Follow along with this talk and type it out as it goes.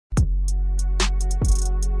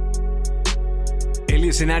El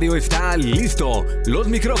escenario está listo, los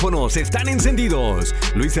micrófonos están encendidos.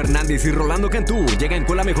 Luis Hernández y Rolando Cantú llegan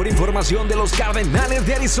con la mejor información de los Cardenales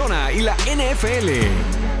de Arizona y la NFL.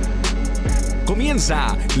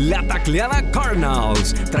 Comienza La Tacleada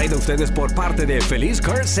Cardinals, traída a ustedes por parte de Feliz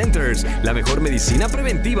Care Centers, la mejor medicina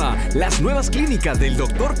preventiva, las nuevas clínicas del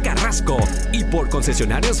Dr. Carrasco y por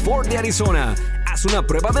Concesionarios Ford de Arizona. Haz una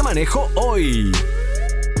prueba de manejo hoy.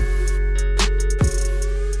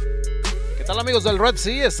 Hola amigos del Red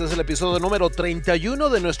Sea, este es el episodio número 31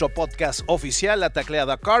 de nuestro podcast oficial, La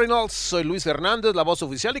Tacleada Cardinals. Soy Luis Hernández, la voz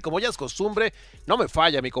oficial, y como ya es costumbre, no me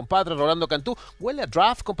falla mi compadre Rolando Cantú. Huele a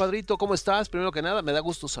draft, compadrito, ¿cómo estás? Primero que nada, me da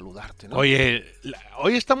gusto saludarte, ¿no? Oye,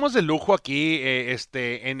 hoy estamos de lujo aquí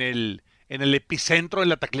en el epicentro de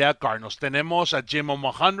La Tacleada Cardinals. Tenemos a Jim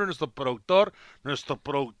O'Mahandro, nuestro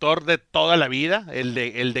productor de toda la vida, el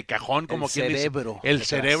de cajón, como quien dice. El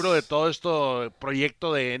cerebro de todo esto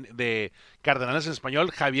proyecto de Cardenales en español,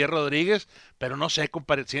 Javier Rodríguez, pero no sé,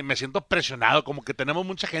 compadre, me siento presionado, como que tenemos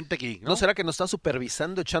mucha gente aquí, ¿no? ¿No será que nos está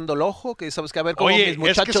supervisando, echando el ojo? Que sabes que a ver cómo Oye, mis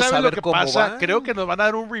muchachos, es que ¿sabes a ver lo que cómo pasa? van? Creo que nos van a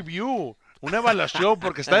dar un review, una evaluación,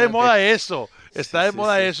 porque está de moda eso. Está de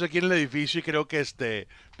moda eso aquí en el edificio y creo que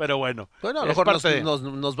pero bueno. Bueno, a lo mejor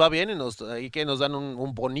nos va bien y que nos dan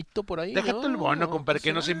un bonito por ahí. Déjate ¿no? el bono, compadre,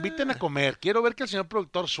 que nos inviten a comer. Quiero ver que el señor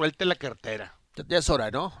productor suelte la cartera. Ya es hora,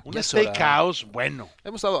 ¿no? Un steakhouse bueno.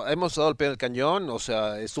 Hemos estado al pie del cañón, o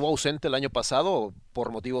sea, estuvo ausente el año pasado por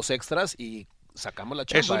motivos extras y sacamos la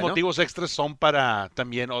chamba, Esos ¿no? motivos extras son para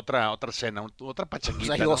también otra cena, otra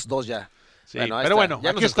pachanguita. Pues hay dos ya. Sí, bueno, pero bueno,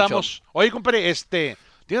 aquí estamos. Oye, compadre,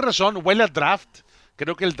 tienes razón, huele a draft.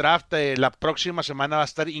 Creo que el draft la próxima semana va a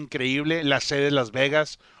estar increíble. La sede de Las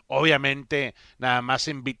Vegas, obviamente, nada más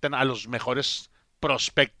invitan a los mejores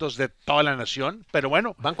prospectos de toda la nación, pero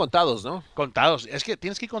bueno. Van contados, ¿no? Contados. Es que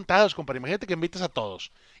tienes que ir contados, compadre. Imagínate que invitas a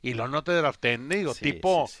todos y luego no te draften. Digo, sí.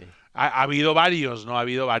 Ha habido varios, ¿no? Ha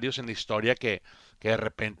habido varios en la historia que de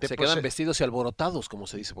repente se quedan vestidos y alborotados, como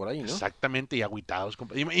se dice por ahí, ¿no? Exactamente, y agüitados.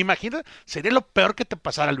 Imagínate, sería lo peor que te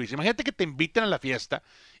pasara, Luis. Imagínate que te inviten a la fiesta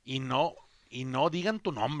y no digan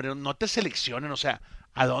tu nombre, no te seleccionen, o sea,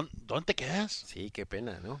 ¿dónde te quedas? Sí, qué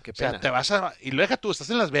pena, ¿no? Qué pena. O sea, y lo deja tú,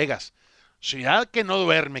 estás en Las Vegas, ciudad que no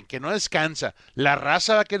duerme, que no descansa, la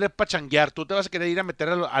raza va a querer pachanguear, tú te vas a querer ir a meter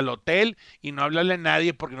al hotel y no hablarle a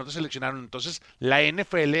nadie porque no te seleccionaron. Entonces, la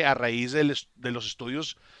NFL, a raíz de los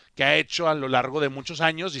estudios que ha hecho a lo largo de muchos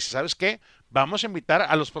años, dice, ¿sabes qué? Vamos a invitar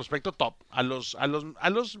a los prospectos top, a los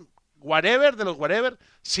whatever,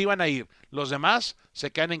 sí van a ir. Los demás se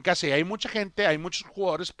quedan en casa y hay mucha gente, hay muchos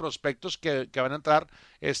jugadores prospectos que van a entrar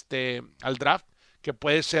al draft, que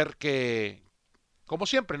puede ser que, como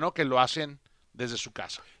siempre, ¿no? Que lo hacen desde su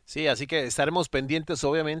casa. Sí, así que estaremos pendientes,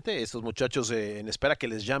 obviamente, estos muchachos en espera que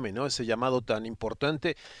les llame, ¿no? Ese llamado tan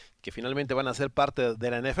importante que finalmente van a ser parte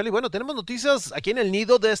de la NFL. Y bueno, tenemos noticias aquí en el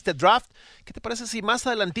nido de este draft. ¿Qué te parece si más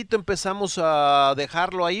adelantito empezamos a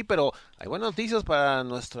dejarlo ahí? Pero hay buenas noticias para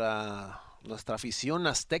nuestra afición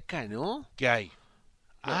azteca, ¿no? ¿Qué hay?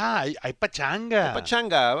 Hay pachanga. Hay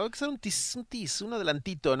pachanga, va a ser un tease, un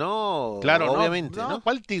adelantito, ¿no? Claro, obviamente, ¿no?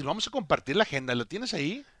 ¿Cuál tease? Vamos a compartir la agenda, ¿lo tienes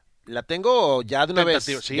ahí? La tengo ya de una vez.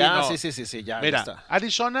 Sí, ya, no. sí, ya. Mira, ya está.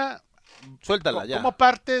 Arizona, Suéltala ya. Como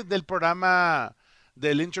parte del programa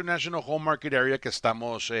del International Home Market Area que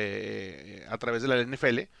estamos a través de la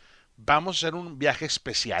NFL, vamos a hacer un viaje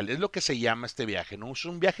especial. Es lo que se llama este viaje, ¿no? Es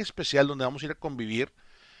un viaje especial donde vamos a ir a convivir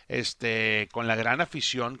con la gran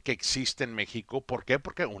afición que existe en México. ¿Por qué?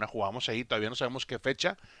 Porque jugamos ahí, todavía no sabemos qué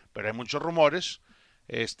fecha, pero hay muchos rumores.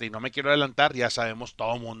 Y no me quiero adelantar, ya sabemos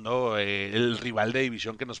todo el mundo el rival de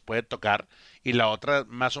división que nos puede tocar, y la otra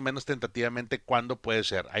más o menos tentativamente cuándo puede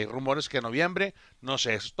ser. Hay rumores que en noviembre, no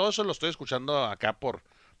sé, todo eso lo estoy escuchando acá por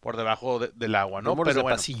debajo del agua, ¿no? Rumores pero de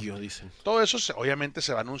bueno, pasillo, dicen. todo eso obviamente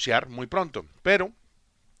se va a anunciar muy pronto, pero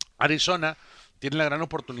Arizona tiene la gran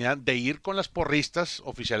oportunidad de ir con las porristas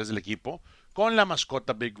oficiales del equipo, con la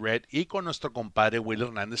mascota Big Red y con nuestro compadre Will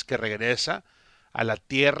Hernández, que regresa a la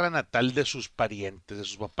tierra natal de sus parientes, de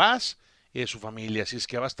sus papás y de su familia. Así es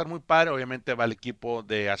que va a estar muy padre. Obviamente va el equipo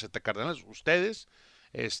de AZ Cardenales, ustedes,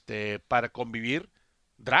 para convivir.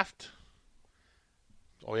 Draft.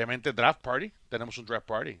 Obviamente draft party. Tenemos un draft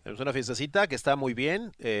party. Tenemos una fiestecita que está muy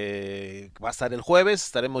bien. Va a estar el jueves.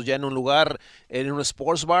 Estaremos ya en un lugar, en un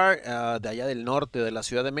sports bar de allá del norte de la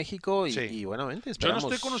Ciudad de México. Y buenamente esperamos. Yo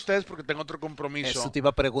no estoy con ustedes porque tengo otro compromiso. Eso te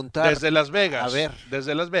iba a preguntar. Desde Las Vegas. A ver.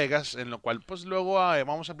 Desde Las Vegas, en lo cual pues luego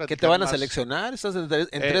vamos a platicar. ¿Qué te van a más. Seleccionar? ¿Estás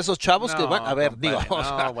entre esos chavos que van? A ver, compadre, digo. O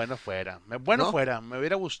sea, bueno, fuera. ¿no? Fuera. Me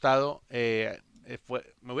hubiera gustado. Me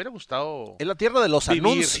hubiera gustado. Es la tierra de los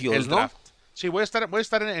anuncios, el ¿no? Draft. Sí, voy a estar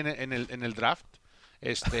en el draft.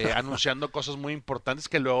 anunciando cosas muy importantes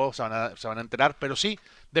que luego se van a enterar. Pero sí,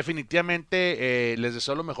 definitivamente les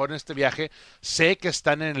deseo lo mejor en este viaje. Sé que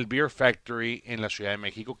están en el Beer Factory en la Ciudad de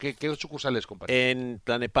México. ¿Qué sucursales, compadre? En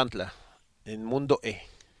Tlanepantla, en Mundo E.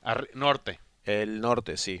 Norte. El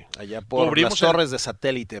norte, sí. Allá por Cubrimos las torres de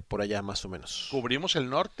satélite, por allá más o menos. Cubrimos el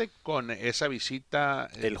norte con esa visita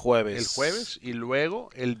El jueves. El jueves y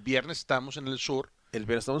luego el viernes estamos en el sur. El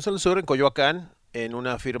viernes estamos en el sur, en Coyoacán, en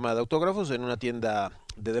una firma de autógrafos, en una tienda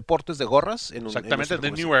de deportes, de gorras. Exactamente, en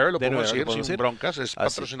de New Era, lo de podemos New Era, decir, sin broncas. Es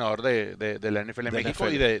patrocinador de la NFL en México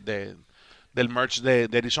y del merch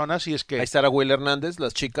de Arizona, así es que... Ahí estará Will Hernández,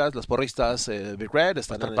 las chicas, las porristas, Big Red, Va a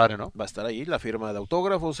estar padre, ¿no? Va a estar ahí la firma de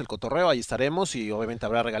autógrafos, el cotorreo, ahí estaremos y obviamente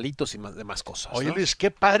habrá regalitos y demás cosas. Oye, ¿no? Luis,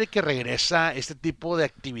 qué padre que regresa este tipo de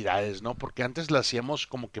actividades, ¿no? Porque antes las hacíamos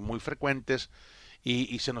como que muy frecuentes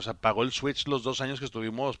y se nos apagó el switch los 2 años que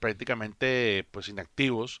estuvimos prácticamente pues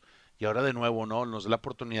inactivos. Y ahora de nuevo, ¿no? Nos da la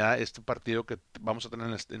oportunidad este partido que vamos a tener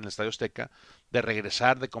en el Estadio Azteca de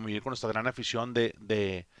regresar, de convivir con nuestra gran afición,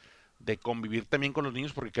 de convivir también con los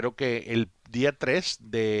niños, porque creo que el día 3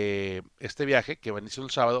 de este viaje, que va a iniciar el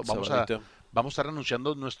sábado, vamos a estar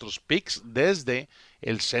anunciando nuestros picks desde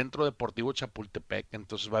el Centro Deportivo Chapultepec.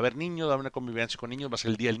 Entonces va a haber niños, va a haber una convivencia con niños, va a ser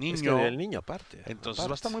el Día del Niño. Es que el Día del Niño, aparte. Entonces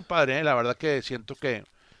va a estar muy padre, ¿eh? La verdad que siento que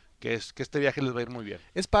este viaje les va a ir muy bien.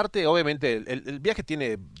 Es parte, obviamente, el viaje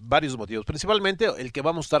tiene varios motivos, principalmente el que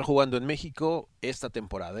vamos a estar jugando en México esta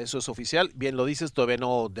temporada, eso es oficial, bien lo dices, todavía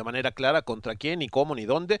no de manera clara contra quién, ni cómo, ni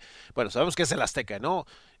dónde, bueno, sabemos que es el Azteca, ¿no?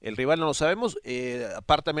 El rival no lo sabemos,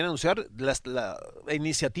 aparte también anunciar la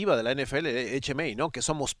iniciativa de la NFL, HMA, ¿no? Que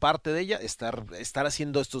somos parte de ella, estar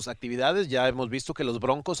haciendo estas actividades, ya hemos visto que los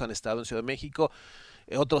Broncos han estado en Ciudad de México,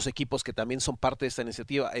 otros equipos que también son parte de esta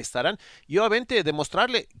iniciativa estarán, y obviamente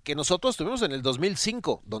demostrarle que nosotros estuvimos en el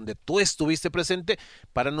 2005, donde tú estuviste presente,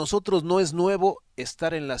 para nosotros no es nuevo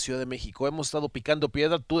estar en la Ciudad de México, hemos estado picando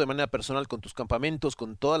piedra, tú de manera personal con tus campamentos,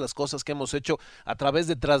 con todas las cosas que hemos hecho a través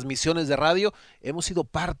de transmisiones de radio, hemos sido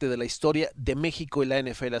parte de la historia de México y la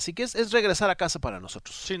NFL, así que es regresar a casa para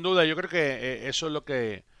nosotros. Sin duda, yo creo que eso es lo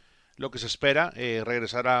que se espera,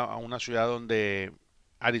 regresar a una ciudad donde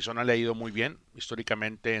Arizona le ha ido muy bien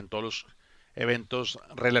históricamente en todos los eventos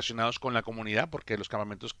relacionados con la comunidad, porque los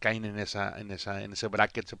campamentos caen en ese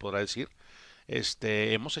bracket, se podrá decir.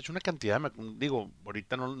 Hemos hecho una cantidad, digo,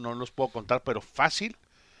 ahorita no los puedo contar, pero fácil,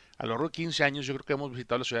 a lo largo de 15 años yo creo que hemos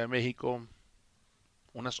visitado la Ciudad de México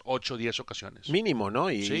unas 8 o 10 ocasiones. Mínimo,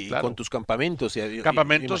 ¿no? Y, sí, claro. Con tus campamentos.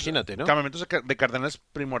 Imagínate, ¿no? Campamentos de Cardenales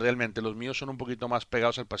primordialmente. Los míos son un poquito más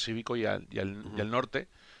pegados al Pacífico y al norte.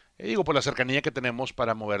 Digo, por la cercanía que tenemos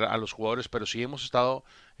para mover a los jugadores, pero sí hemos estado,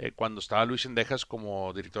 cuando estaba Luis Sendejas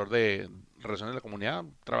como director de Relaciones de la Comunidad,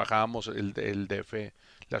 trabajábamos el DF,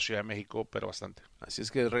 la Ciudad de México, pero bastante. Así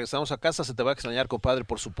es que regresamos a casa, se te va a extrañar, compadre,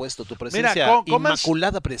 por supuesto, tu presencia,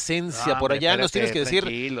 inmaculada presencia por allá, nos tienes que decir.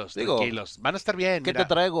 Tranquilos, van a estar bien. ¿Qué te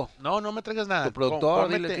traigo? No me traigas nada. Tu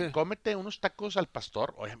productor, cómete unos tacos al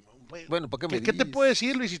pastor. Oye, bueno, ¿por qué ¿qué te puedo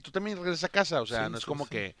decir, Luis, si tú también regresas a casa? O sea, no es como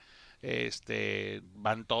que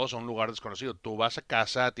van todos a un lugar desconocido. Tú vas a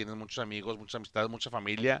casa, tienes muchos amigos, muchas amistades, mucha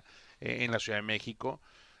familia en la Ciudad de México.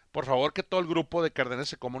 Por favor, que todo el grupo de Cardenas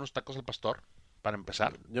se coma unos tacos al pastor, para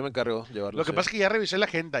empezar. Yo me encargo de llevarlos. Lo que pasa es que ya revisé la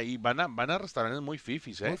agenda y van a restaurantes muy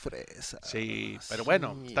fifis, muy fresas. Sí, pero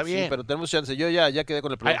bueno, está bien. Sí, pero tenemos chance. Yo ya quedé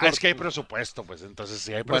con el productor. Es que hay presupuesto, pues, entonces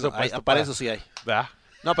sí hay presupuesto. Bueno, para eso sí hay. ¿verdad?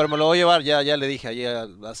 No, pero me lo voy a llevar, ya le dije, allí a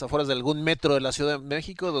las afueras de algún metro de la Ciudad de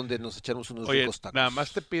México, donde nos echaremos unos ricos tacos. Nada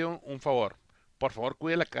más te pido un favor. Por favor,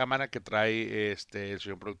 cuide la cámara que trae el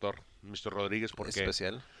señor productor, Mr. Rodríguez, porque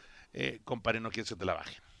especial. Compadre, no quieres que te la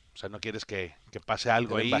baje. O sea, no quieres que pase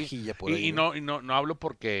algo ahí. Por ahí. Y no hablo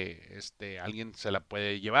porque alguien se la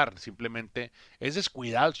puede llevar. Simplemente es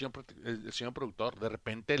descuidado el señor productor. De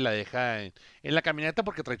repente la deja en la camioneta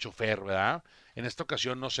porque trae chofer, ¿verdad? En esta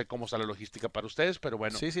ocasión no sé cómo está la logística para ustedes, pero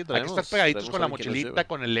bueno, sí, hay que estar pegaditos con la mochilita,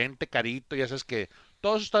 con el lente carito, ya sabes que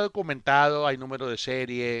todo eso está documentado, hay número de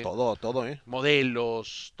serie, todo,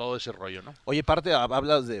 modelos, todo ese rollo, ¿no? Oye,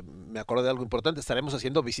 me acuerdo de algo importante, estaremos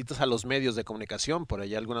haciendo visitas a los medios de comunicación, por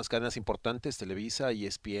allá algunas cadenas importantes, Televisa,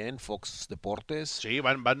 ESPN, Fox Deportes. Sí,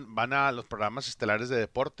 van a los programas estelares de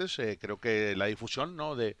deportes, creo que la difusión,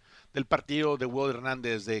 ¿no? Del partido de Will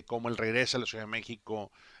Hernández, de cómo él regresa a la Ciudad de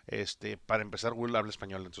México. Para empezar, Will habla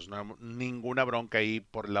español, entonces no hay ninguna bronca ahí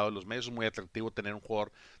por el lado de los medios. Es muy atractivo tener un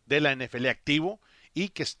jugador de la NFL activo y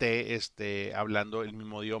que esté hablando el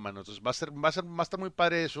mismo idioma, ¿no? Entonces va a estar muy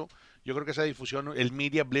padre eso. Yo creo que esa difusión, el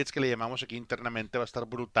Media Blitz que le llamamos aquí internamente, va a estar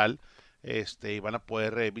brutal. Y van a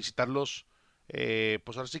poder visitarlos,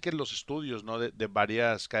 pues ahora sí que los estudios, ¿no? de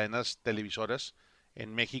varias cadenas televisoras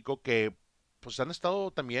en México que pues han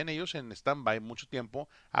estado también ellos en stand-by mucho tiempo,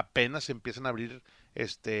 apenas empiezan a abrir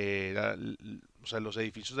o sea, los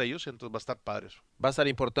edificios de ellos, entonces va a estar padre eso. Va a estar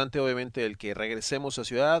importante, obviamente, el que regresemos a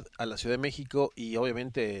la Ciudad de México, y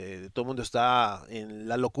obviamente todo el mundo está en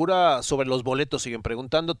la locura sobre los boletos, siguen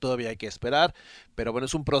preguntando, todavía hay que esperar, pero bueno,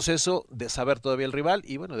 es un proceso de saber todavía el rival,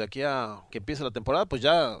 y bueno, de aquí a que empiece la temporada, pues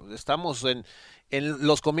ya estamos en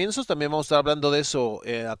los comienzos. También vamos a estar hablando de eso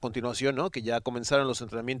a continuación, ¿no? Que ya comenzaron los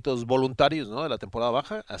entrenamientos voluntarios, ¿no? De la temporada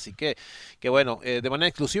baja. Así que bueno, de manera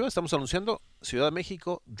exclusiva estamos anunciando Ciudad de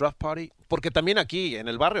México, Draft Party, porque también aquí en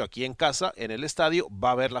el barrio, aquí en casa, en el estadio, va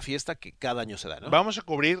a haber la fiesta que cada año se da, ¿no? Vamos a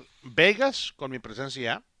cubrir Vegas con mi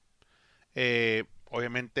presencia ya.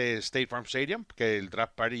 Obviamente State Farm Stadium, que el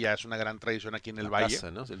Draft Party ya es una gran tradición aquí en el Valle.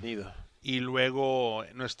 Casa, ¿no? Es el nido. Y luego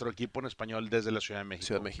nuestro equipo en español desde la Ciudad de México.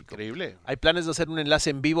 Ciudad de México. Increíble. Hay planes de hacer un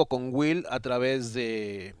enlace en vivo con Will a través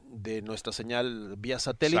de nuestra señal vía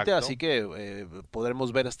satélite, Exacto. así que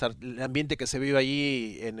podremos ver hasta el ambiente que se vive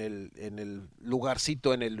allí en el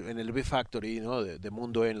lugarcito, en el B Factory, ¿no? de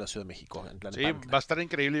Mundo en la Ciudad de México. En Sí, va a estar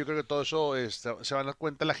increíble. Yo creo que todo eso se van a dar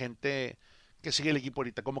cuenta la gente que sigue el equipo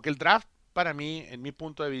ahorita. Como que el draft, para mí, en mi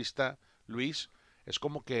punto de vista, Luis, es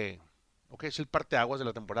como que, ok, es el parteaguas de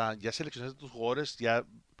la temporada. Ya seleccionaste a tus jugadores, ya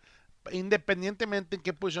independientemente en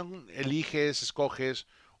qué posición eliges, escoges,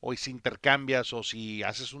 o si intercambias, o si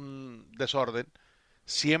haces un desorden,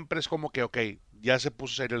 siempre es como que, ok, ya se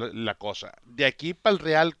puso serio la cosa. De aquí para el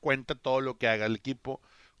Real cuenta todo lo que haga el equipo,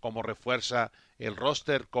 cómo refuerza el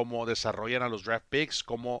roster, cómo desarrollan a los draft picks,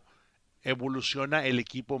 cómo evoluciona el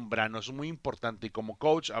equipo en verano. Eso es muy importante. Y como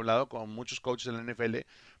coach, he hablado con muchos coaches en la NFL,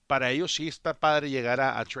 para ellos sí está padre llegar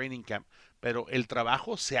a training camp, pero el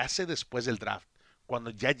trabajo se hace después del draft.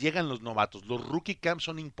 Cuando ya llegan los novatos, los rookie camps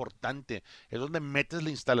son importantes, es donde metes la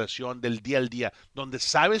instalación del día al día, donde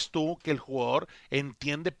sabes tú que el jugador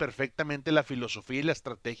entiende perfectamente la filosofía y la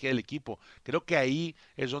estrategia del equipo. Creo que ahí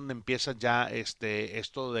es donde empieza ya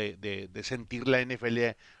esto de sentir la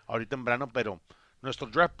NFL ahorita en verano, pero nuestro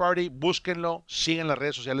Draft Party, búsquenlo, sigan las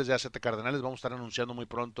redes sociales de AZ Cardenales, vamos a estar anunciando muy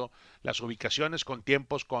pronto las ubicaciones con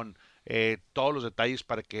tiempos, con todos los detalles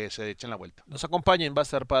para que se echen la vuelta. Nos acompañen, va a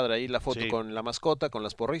estar padre ahí la foto Sí. con la mascota, con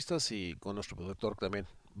las porristas y con nuestro productor también.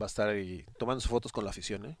 Va a estar ahí tomando sus fotos con la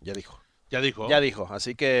afición, ¿eh? Ya dijo. Ya dijo. Ya dijo,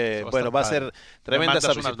 así que Se va a bueno, estar va a padre. ser tremenda ¿Me esa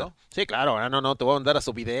mandas visita. unas, no? Sí, claro, no, te voy a mandar a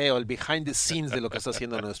su video, el behind the scenes de lo que está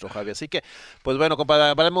haciendo nuestro Javi. Así que, pues bueno, compadre,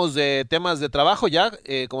 hablaremos de temas de trabajo ya,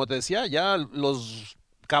 como te decía, ya los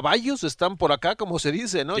caballos están por acá, como se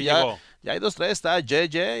dice, ¿no? ¿Quién Ya, llegó? ya hay 2, 3, está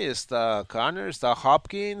JJ, está Connor, está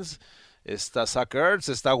Hopkins, está Zach Ertz,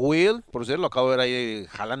 está Will, por cierto, lo acabo de ver ahí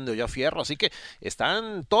jalando ya fierro, así que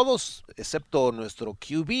están todos, excepto nuestro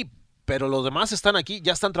QB, pero los demás están aquí,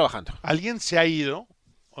 ya están trabajando. Alguien se ha ido,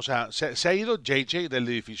 o sea, se ha ido JJ del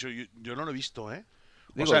edificio, yo no lo he visto, ¿eh?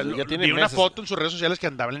 Digo, o sea, ya tiene vi una meses. foto en sus redes sociales que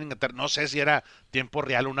andaban en Inglaterra, no sé si era tiempo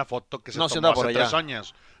real una foto que se No, sí tomó andaba por hace allá. 3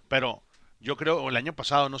 años, pero yo creo, o el año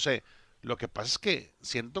pasado, no sé, lo que pasa es que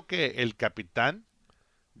siento que el capitán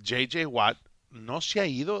JJ Watt no se ha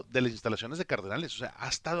ido de las instalaciones de Cardenales, o sea, ha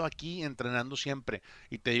estado aquí entrenando siempre.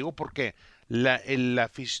 Y te digo por qué. No la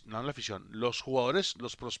afición, los jugadores,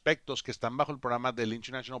 los prospectos que están bajo el programa del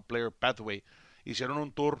International Player Pathway, hicieron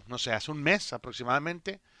un tour, no sé, hace un mes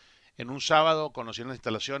aproximadamente, en un sábado, conocieron las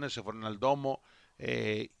instalaciones, se fueron al domo,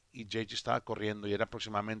 y JJ estaba corriendo y era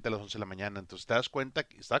aproximadamente a las 11 de la mañana. Entonces te das cuenta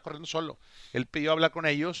que estaba corriendo solo. Él pidió hablar con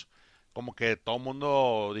ellos, como que todo el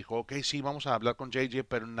mundo dijo, ok, sí, vamos a hablar con JJ,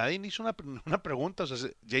 pero nadie hizo una pregunta. O sea,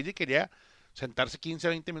 JJ quería sentarse 15 a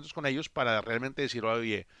 20 minutos con ellos para realmente decir,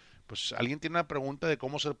 oye, pues alguien tiene una pregunta de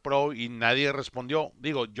cómo ser pro y nadie respondió.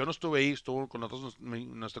 Digo, yo no estuve ahí, estuvo con nosotros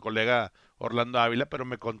nuestro colega Orlando Ávila, pero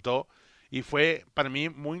me contó y fue para mí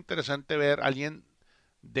muy interesante ver a alguien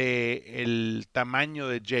de el tamaño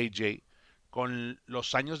de JJ con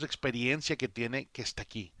los años de experiencia que tiene que está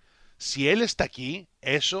aquí. Si él está aquí,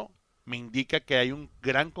 eso me indica que hay un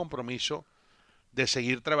gran compromiso de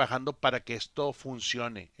seguir trabajando para que esto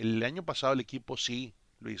funcione. El año pasado el equipo sí,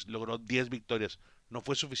 Luis, logró 10 victorias. No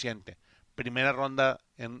fue suficiente. Primera ronda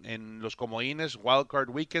en los comodines, Wildcard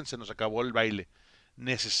Weekend, se nos acabó el baile.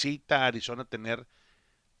 Necesita Arizona tener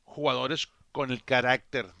jugadores con el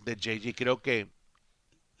carácter de JJ. Creo que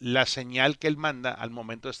la señal que él manda al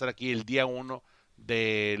momento de estar aquí el día 1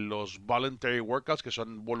 de los voluntary workouts, que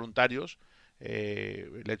son voluntarios,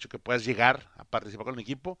 el hecho que puedas llegar a participar con el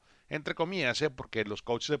equipo, entre comillas, porque los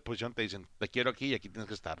coaches de posición te dicen, te quiero aquí y aquí tienes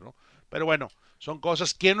que estar, ¿no? Pero bueno, son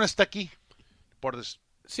cosas. ¿Quién no está aquí?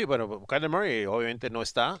 Sí, bueno, Kyler Murray obviamente no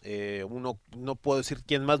está. Uno no puedo decir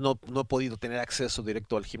quién más no ha podido tener acceso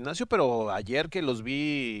directo al gimnasio, pero ayer que los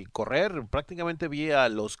vi correr, prácticamente vi a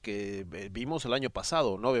los que vimos el año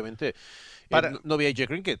pasado, ¿no? Obviamente Para, no vi a AJ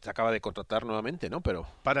Green que se acaba de contratar nuevamente, ¿no? Pero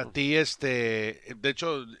para ti, de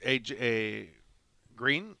hecho, AJ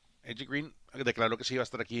Green declaró que sí iba a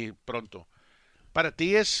estar aquí pronto. ¿Para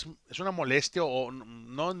ti es una molestia o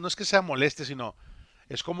no es que sea molestia, sino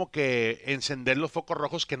es como que encender los focos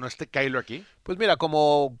rojos que no esté Kyler aquí? pues mira,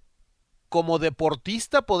 como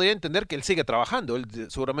deportista podría entender que él sigue trabajando. Él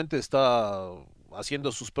seguramente está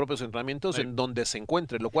haciendo sus propios entrenamientos Sí. en donde se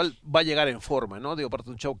encuentre, lo cual va a llegar en forma, ¿no? Digo, aparte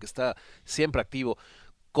de un chavo que está siempre activo.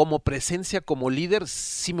 Como presencia, como líder,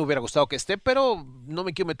 sí me hubiera gustado que esté, pero no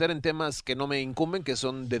me quiero meter en temas que no me incumben, que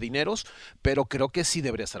son de dineros, pero creo que sí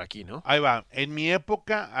debería estar aquí, ¿no? Ahí va. En mi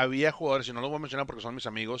época había jugadores, y no los voy a mencionar porque son mis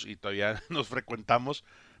amigos y todavía nos frecuentamos,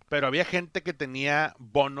 pero había gente que tenía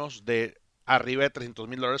bonos de arriba de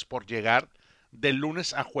 $300,000 por llegar de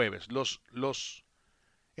lunes a jueves. Los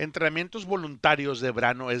entrenamientos voluntarios de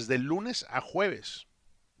verano es de lunes a jueves.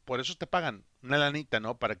 Por eso te pagan una lanita,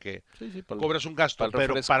 ¿no? Para que Sí, sí, cobres un para gasto. el Pero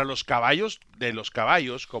refresco. para los caballos, de los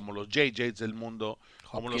caballos, como los JJs del mundo,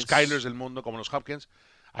 como los Hopkins. Kylers del mundo, como los Hopkins,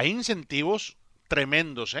 hay incentivos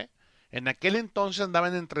tremendos, ¿eh? En aquel entonces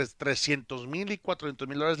andaban entre $300,000 y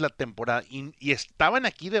 $400,000 la temporada y estaban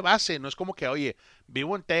aquí de base. No es como que, oye,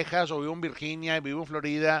 vivo en Texas o vivo en Virginia, vivo en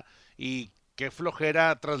Florida y qué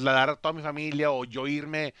flojera trasladar a toda mi familia o yo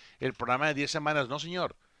irme el programa de 10 semanas. No,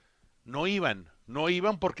 señor. No iban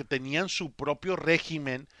porque tenían su propio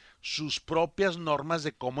régimen, sus propias normas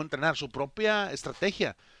de cómo entrenar, su propia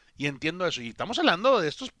estrategia. Y entiendo eso. Y estamos hablando de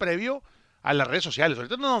esto es previo a las redes sociales.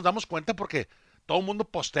 Ahorita no nos damos cuenta porque todo el mundo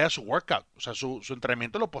postea su workout, o sea, su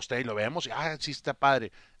entrenamiento lo postea y lo vemos y, sí está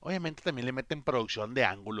padre. Obviamente también le meten producción de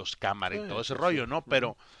ángulos, cámara y Sí, todo ese sí, rollo, sí. ¿no?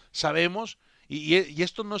 Pero sabemos, y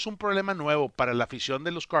esto no es un problema nuevo para la afición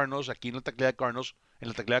de los Cardinals, aquí en la taquilla de Cardinals, en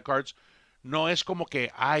la taquilla de Cards, no es como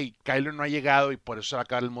que, Kyler no ha llegado y por eso se va a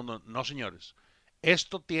acabar el mundo. No, señores.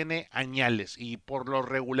 Esto tiene añales y por lo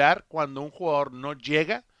regular, cuando un jugador no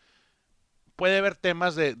llega, puede haber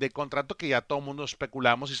temas de contrato que ya todo el mundo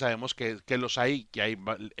especulamos y sabemos que los hay, que hay,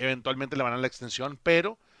 eventualmente le van a la extensión,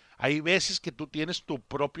 pero hay veces que tú tienes tu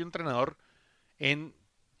propio entrenador en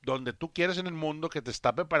donde tú quieres en el mundo que te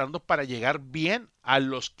está preparando para llegar bien a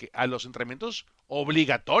los entrenamientos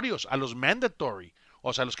obligatorios, a los mandatory,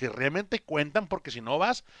 o sea, los que realmente cuentan, porque si no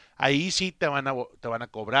vas, ahí sí te van a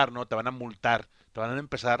cobrar, ¿no? Te van a multar, te van a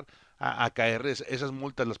empezar a caer esas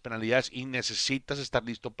multas, las penalidades, y necesitas estar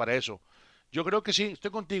listo para eso. Yo creo que sí, estoy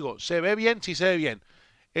contigo. ¿Se ve bien? Sí se ve bien.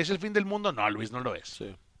 ¿Es el fin del mundo? No, Luis, no lo es.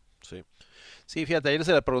 Sí, sí. Sí, fíjate, ayer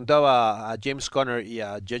se le preguntaba a James Conner y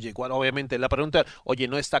a JJ Watt, obviamente la pregunta, oye,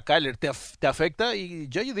 ¿no está Kyler? ¿Te afecta? Y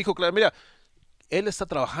JJ dijo, claro, mira, él está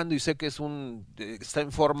trabajando y sé que está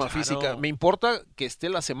en forma física. Claro. Me importa que esté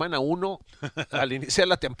la semana 1 al iniciar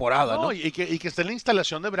la temporada, No, ¿no? y que esté en la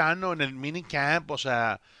instalación de verano, en el minicamp, o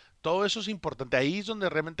sea, todo eso es importante. Ahí es donde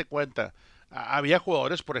realmente cuenta. Había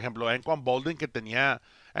jugadores, por ejemplo, Anquan Bolden que tenía.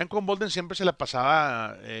 Anquan Bolden siempre se la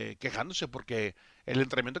pasaba quejándose porque el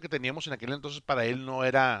entrenamiento que teníamos en aquel entonces para él no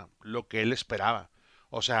era lo que él esperaba.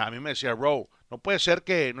 O sea, a mí me decía, Row, no puede ser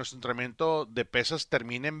que nuestro entrenamiento de pesas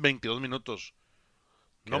termine en 22 minutos.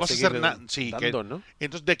 No Que vas a hacer seguir nada. Sí, que dando, ¿no?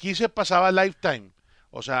 entonces de aquí se pasaba a Lifetime,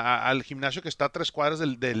 o sea, al gimnasio que está a 3 cuadras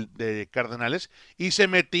de Cardenales, y se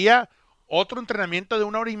metía otro entrenamiento de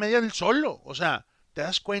 1 hora y media del solo. O sea, te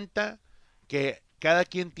das cuenta que cada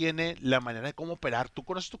quien tiene la manera de cómo operar. Tú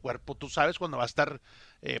conoces tu cuerpo, tú sabes cuándo va a estar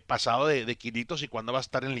pasado de kilitos y cuándo va a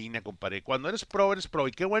estar en línea, compadre. Cuando eres pro, eres pro.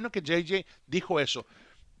 Y qué bueno que JJ dijo eso.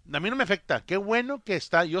 A mí no me afecta. Qué bueno que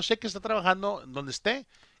está. Yo sé que está trabajando donde esté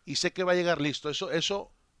y sé que va a llegar listo.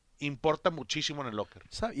 Eso importa muchísimo en el locker.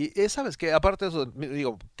 Y sabes que aparte de eso,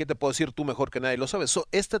 digo, ¿qué te puedo decir tú mejor que nadie? Lo sabes,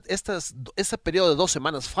 este periodo de 2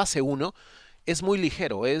 semanas, fase 1, es muy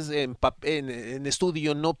ligero, es en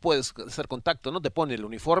estudio, no puedes hacer contacto, no te pone el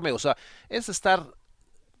uniforme, o sea, es estar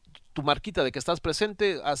tu marquita de que estás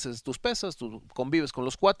presente, haces tus pesas, tú convives con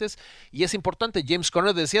los cuates y es importante. James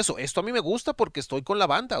Conner decía eso, esto a mí me gusta porque estoy con la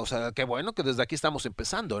banda, o sea, qué bueno que desde aquí estamos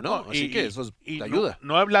empezando, ¿no? No, Así que eso y te no, ayuda.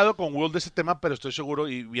 no he hablado con Will de ese tema, pero estoy seguro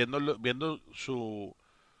y viendo su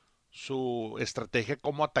estrategia,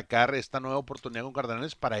 cómo atacar esta nueva oportunidad con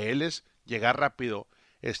Cardenales, para él es llegar rápido,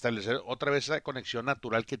 establecer otra vez esa conexión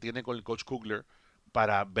natural que tiene con el coach Kugler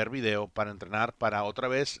para ver video, para entrenar, para otra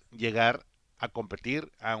vez llegar a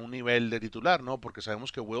competir a un nivel de titular, ¿no? Porque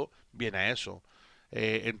sabemos que Will viene a eso.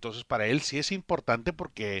 Entonces para él sí es importante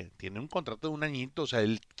porque tiene un contrato de 1 añito, o sea,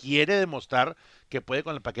 él quiere demostrar que puede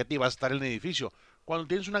con el paquete y va a estar en el edificio. cuando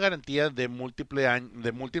tienes una garantía de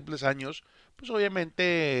múltiples años, pues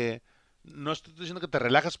obviamente no estoy diciendo que te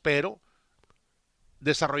relajas, pero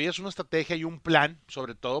desarrollas una estrategia y un plan,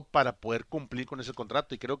 sobre todo para poder cumplir con ese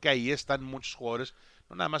contrato. Y creo que ahí están muchos jugadores,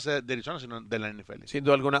 no nada más de Arizona, sino de la NFL. Sin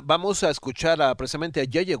duda alguna. Vamos a escuchar precisamente a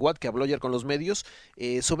J.J. Watt, que habló ayer con los medios,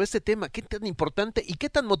 sobre este tema. ¿Qué tan importante y qué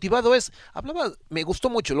tan motivado es? Hablaba, me gustó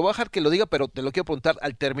mucho, lo voy a dejar que lo diga, pero te lo quiero preguntar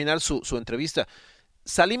al terminar su entrevista.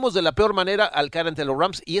 Salimos de la peor manera al caer ante los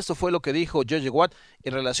Rams y eso fue lo que dijo J.J. Watt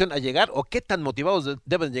en relación a llegar o qué tan motivados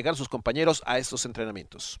deben llegar sus compañeros a estos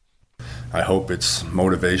entrenamientos. I hope it's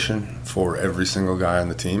motivation for every single guy on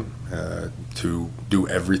the team to do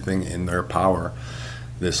everything in their power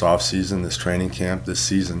this offseason, this training camp, this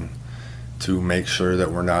season, to make sure that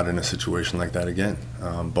we're not in a situation like that again,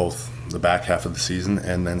 both the back half of the season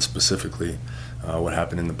and then specifically what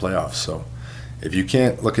happened in the playoffs. So if you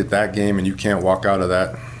can't look at that game and you can't walk out of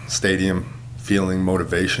that stadium feeling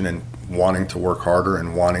motivation and wanting to work harder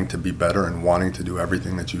and wanting to be better and wanting to do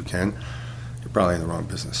everything that you can, you're probably in the wrong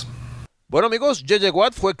business. Bueno, amigos, J.J.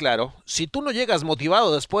 Watt fue claro. Si tú no llegas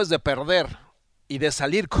motivado después de perder y de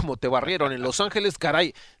salir como te barrieron en Los Ángeles,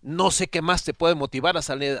 caray, no sé qué más te puede motivar a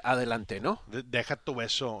salir adelante, ¿no? Deja tu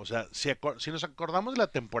eso. O sea, si nos acordamos de la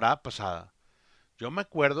temporada pasada, yo me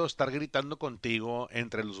acuerdo estar gritando contigo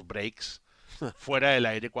entre los breaks, fuera del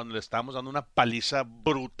aire, cuando le estábamos dando una paliza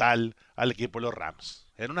brutal al equipo de los Rams.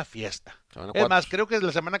 Era una fiesta. Es más, creo que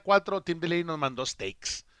la semana 4 Tim Delay nos mandó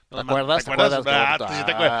steaks. ¿Te acuerdas? ¿Te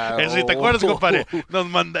acuerdas? Eso sí te acuerdas, compadre.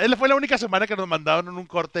 Él fue la única semana que nos mandaron un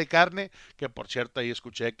corte de carne, que por cierto ahí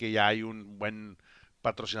escuché que ya hay un buen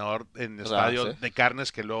patrocinador en el estadio de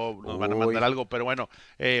carnes que luego nos van a mandar algo. Pero bueno,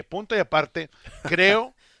 punto y aparte,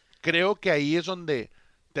 creo que ahí es donde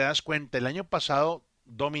te das cuenta. El año pasado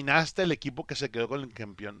dominaste el equipo que se quedó con el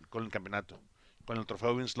campeonato, con el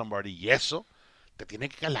trofeo Vince Lombardi. Y eso te tiene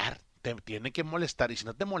que calar, te tiene que molestar. Y si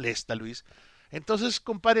no te molesta, Luis, entonces,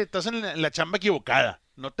 compadre, estás en la chamba equivocada.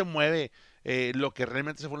 No te mueve lo que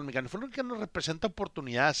realmente es el fútbol mexicano. El fútbol mexicano representa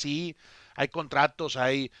oportunidad, sí. Hay contratos,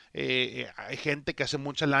 hay gente que hace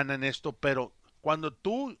mucha lana en esto, pero cuando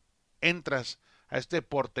tú entras a este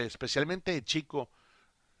deporte, especialmente de chico,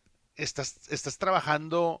 estás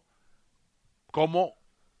trabajando cómo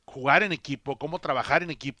jugar en equipo, cómo trabajar en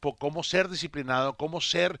equipo, cómo ser disciplinado, cómo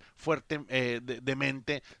ser fuerte de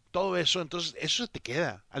mente, todo eso. Entonces eso se te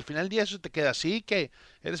queda, al final del día eso se te queda. Sí que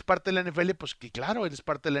eres parte de la NFL, pues que claro, eres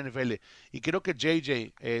parte de la NFL, y creo que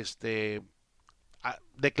JJ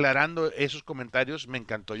declarando esos comentarios me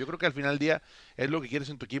encantó. Yo creo que al final del día es lo que quieres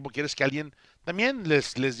en tu equipo, quieres que alguien también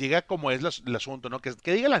les diga cómo es el asunto, ¿no? Que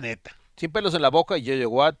diga la neta. Sin pelos en la boca. Y J.J.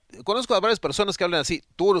 Watt, conozco a varias personas que hablan así,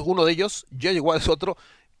 tú eres uno de ellos, J.J. Watt es otro,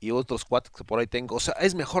 y otros cuates que por ahí tengo. O sea,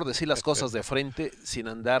 es mejor decir las cosas de frente sin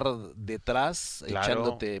andar detrás, claro,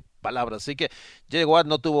 echándote palabras. Así que J.J. Watt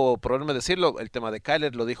no tuvo problema de decirlo. El tema de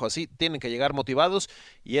Kyler lo dijo así. Tienen que llegar motivados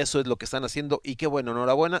y eso es lo que están haciendo. Y qué bueno,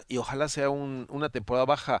 enhorabuena. Y ojalá sea una temporada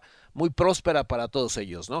baja muy próspera para todos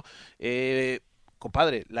ellos, ¿no?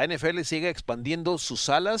 Compadre, la NFL sigue expandiendo sus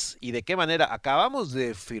alas. ¿Y de qué manera? Acabamos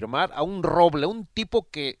de firmar a un roble, un tipo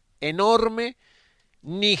que enorme,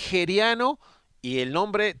 nigeriano. Y el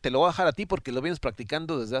nombre te lo voy a dejar a ti porque lo vienes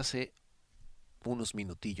practicando desde hace unos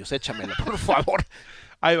minutillos. Échamelo, por favor.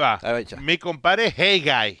 Ahí va. Mi compadre Hey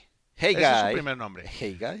Guy. Hey Guy. Ese es su primer nombre.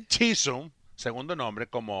 Hey Guy. Chisholm, segundo nombre,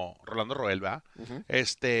 como Rolando Roel, ¿va?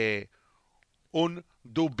 Un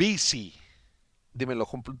Dubisi. Dímelo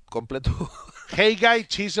completo. Hey Guy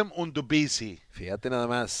Chisholm Undubisi. Fíjate nada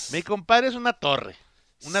más. Mi compadre es una torre.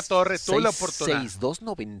 Una torre. Tuve la oportunidad. 6'2",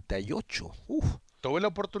 98. Tuve la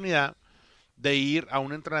oportunidad de ir a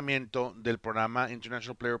un entrenamiento del programa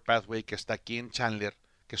International Player Pathway que está aquí en Chandler,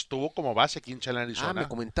 que estuvo como base aquí en Chandler, Arizona. Me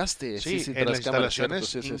comentaste. Sí, en las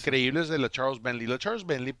instalaciones increíbles de la Charles Bentley. La Charles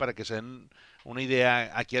Bentley, para que se den una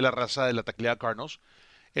idea aquí a la raza de la taquilla Cardinals,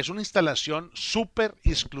 es una instalación súper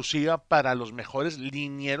exclusiva para los mejores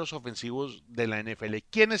linieros ofensivos de la NFL.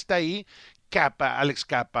 ¿Quién está ahí? Alex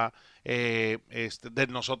Capa. De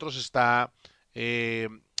nosotros está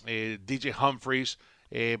DJ Humphries,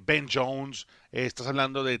 Ben Jones, estás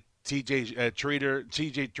hablando de CJ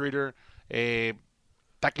Treater,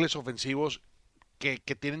 tackles ofensivos que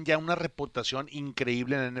tienen ya una reputación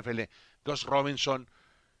increíble en la NFL. Gus Robinson,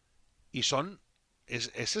 y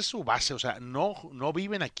esa es su base. O sea, no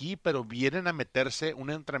viven aquí, pero vienen a meterse un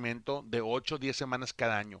entrenamiento de 8 o 10 semanas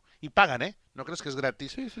cada año. Y pagan, ¿eh? ¿No crees que es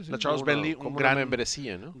gratis? Sí. La Charles Bentley, un gran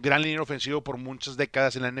membresía, ¿no? Gran línea ofensivo por muchas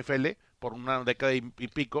décadas en la NFL, por una década y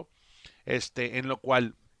pico. En lo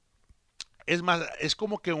cual Es más, es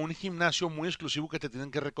como que un gimnasio muy exclusivo que te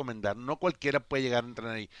tienen que recomendar. No cualquiera puede llegar a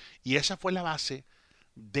entrenar ahí. Y esa fue la base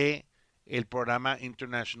de el programa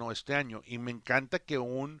International este año. Y me encanta que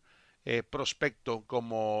un prospecto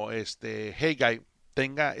como Hey Guy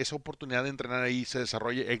tenga esa oportunidad de entrenar ahí, se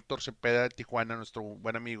desarrolle. Héctor Cepeda de Tijuana, nuestro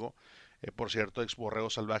buen amigo, por cierto, ex borrego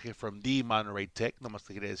salvaje from the Monterey Tech, nomás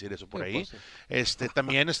te quería decir eso por Sí, ahí. pues, sí.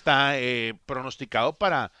 También está pronosticado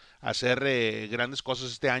para hacer grandes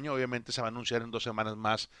cosas este año. Obviamente se va a anunciar en 2 semanas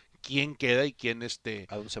más quién queda y quién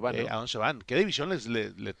 ¿A dónde se van, no? a dónde se van. ¿Qué división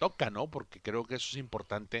le toca, no? Porque creo que eso es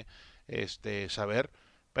importante saber.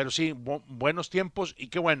 Pero sí, buenos tiempos y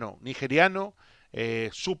qué bueno, nigeriano,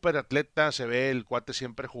 súper atleta, se ve, el cuate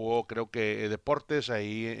siempre jugó, creo que deportes,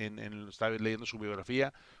 ahí estaba leyendo su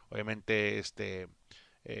biografía, obviamente,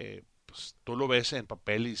 pues tú lo ves en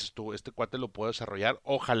papel y dices tú, este cuate lo puede desarrollar,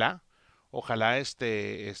 ojalá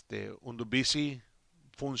Undubisi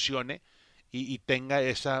funcione y tenga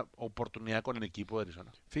esa oportunidad con el equipo de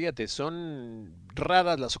Arizona. Fíjate, son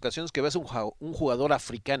raras las ocasiones que ves un jugador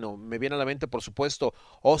africano. Me viene a la mente, por supuesto,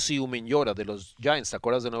 Osi Umenyiora de los Giants, ¿te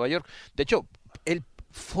acuerdas de Nueva York? De hecho, él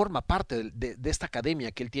forma parte de esta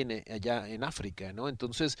academia que él tiene allá en África, ¿no?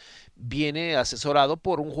 Entonces viene asesorado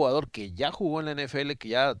por un jugador que ya jugó en la NFL, que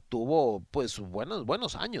ya tuvo pues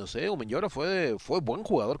buenos años, ¿eh? Umenyiora fue buen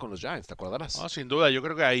jugador con los Giants, ¿te acordarás? No, sin duda, yo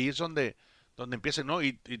creo que ahí es donde empieza, ¿no?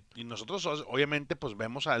 Y nosotros obviamente pues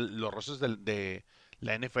vemos a los rostros de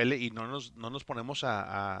la NFL y no nos ponemos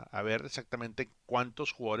a ver exactamente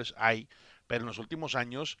cuántos jugadores hay, pero en los últimos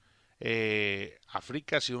años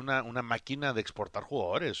África ha sido una máquina de exportar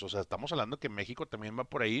jugadores, o sea, estamos hablando que México también va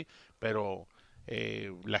por ahí, pero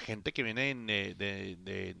la gente que viene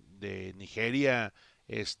de Nigeria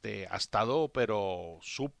ha estado pero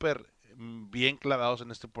súper bien clavados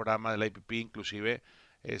en este programa de la IPP, inclusive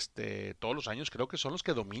todos los años creo que son los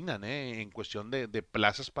que dominan en cuestión de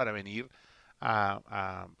plazas para venir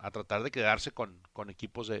a tratar de quedarse con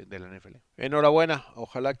equipos de la NFL. Enhorabuena,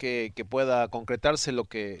 ojalá que pueda concretarse lo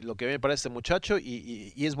que me parece este muchacho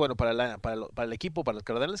y es bueno para el equipo, para los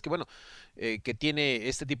Cardenales, que bueno, que tiene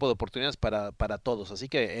este tipo de oportunidades para todos, así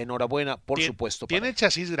que enhorabuena, por supuesto. Tiene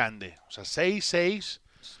chasis grande, o sea, 6'6",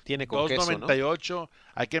 tiene con queso, ¿no? 2.98,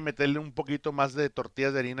 hay que meterle un poquito más de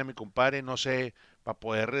tortillas de harina, mi compadre, no sé, para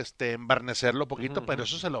poder embarnecerlo un poquito, pero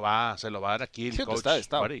eso se lo va a dar aquí el Sí, coach.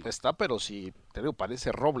 está, pero si te digo,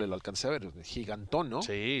 parece roble, lo alcancé a ver, gigantón, ¿no?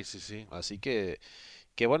 Sí. Así que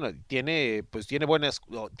bueno, tiene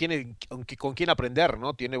con quién aprender,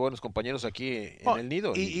 ¿no? Tiene buenos compañeros aquí en el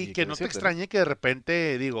nido. Y que no te extrañe que de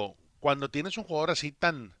repente, digo, cuando tienes un jugador así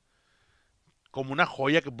tan como una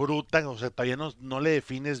joya bruta, o sea, todavía no le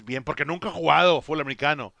defines bien, porque nunca ha jugado fútbol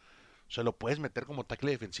americano. O sea, lo puedes meter como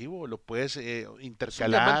tackle defensivo, lo puedes intercalar. Es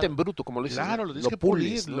un diamante en bruto, como lo dices. Claro, lo tienes que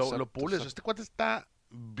pulir, ¿no? lo pules. Exacto. Este cuate está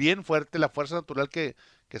bien fuerte, la fuerza natural que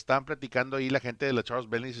estaban platicando ahí la gente de la Charles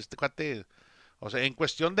Bentley. Este cuate, o sea, en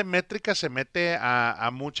cuestión de métrica se mete a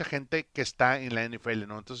mucha gente que está en la NFL,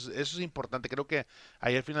 ¿no? Entonces, eso es importante. Creo que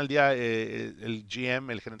ahí al final del día el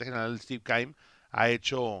GM, el gerente general Steve Keim, ha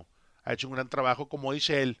hecho un gran trabajo, como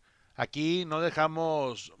dice él. Aquí no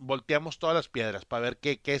volteamos todas las piedras para ver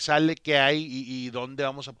qué sale, qué hay y dónde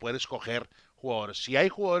vamos a poder escoger jugadores. Si hay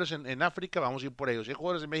jugadores en África, vamos a ir por ellos. Si hay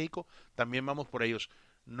jugadores en México, también vamos por ellos.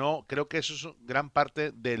 No, creo que eso es gran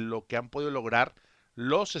parte de lo que han podido lograr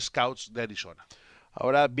los scouts de Arizona.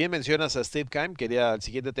 Ahora, bien mencionas a Steve Keim, el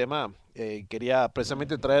siguiente tema, quería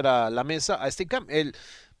precisamente traer a la mesa a Steve Keim.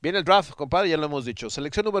 Viene el draft, compadre, ya lo hemos dicho.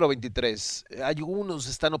 Selección número 23. Algunos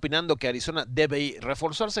están opinando que Arizona debe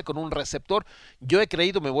reforzarse con un receptor. Yo he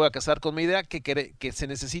creído, me voy a casar con mi idea, que se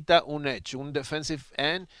necesita un edge, un defensive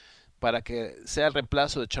end, para que sea el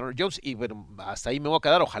reemplazo de Chandler Jones. Y bueno, hasta ahí me voy a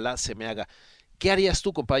quedar, ojalá se me haga. ¿Qué harías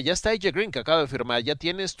tú, compadre? Ya está AJ Green, que acaba de firmar. Ya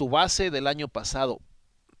tienes tu base del año pasado.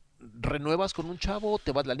 ¿Renuevas con un chavo?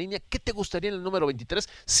 ¿Te vas la línea? ¿Qué te gustaría en el número 23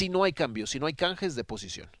 si no hay cambios, si no hay canjes de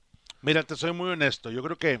posición? Mira, te soy muy honesto. Yo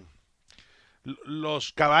creo que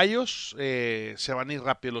los caballos se van a ir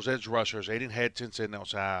rápido, los edge rushers. Aiden Hutchinson, o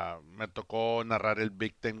sea, me tocó narrar el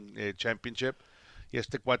Big Ten Championship y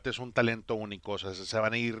este cuate es un talento único. O sea, se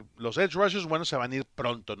van a ir, los edge rushers, bueno, se van a ir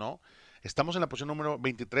pronto, ¿no? Estamos en la posición número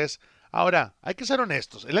 23. Ahora, hay que ser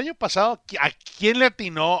honestos. El año pasado, ¿a quién le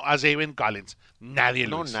atinó a Zaven Collins? Nadie,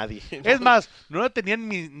 Luis. No, nadie. Es más, no lo tenía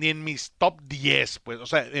ni en mis top 10, pues, o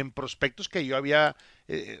sea, en prospectos que yo había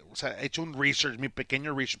o sea, hecho un research, mi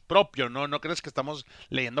pequeño research propio, ¿no? No crees que estamos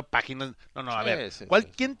leyendo páginas. No, a ver,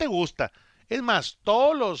 ¿quién te gusta? Es más,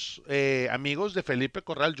 todos los amigos de Felipe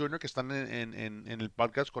Corral Jr. que están en el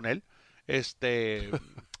podcast con él,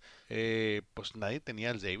 pues nadie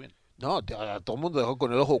tenía el Zaven. No, todo el mundo dejó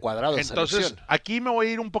con el ojo cuadrado. Entonces, aquí me voy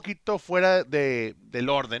a ir un poquito fuera del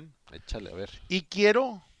orden. Échale, a ver. Y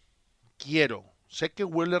quiero, sé que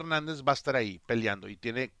Will Hernández va a estar ahí peleando y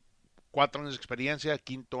tiene 4 años de experiencia,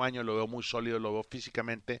 5º año lo veo muy sólido, lo veo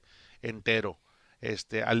físicamente entero,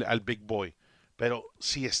 al Big Boy. Pero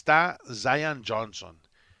si está Zion Johnson,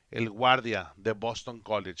 el guardia de Boston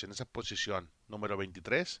College, en esa posición, número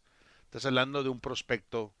 23, estás hablando de un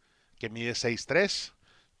prospecto que mide 6'3",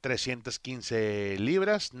 315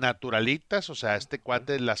 libras, naturalitas, o sea, este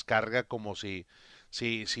cuate las carga como si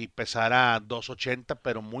pesara 280,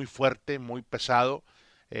 pero muy fuerte, muy pesado.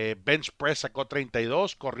 Bench press sacó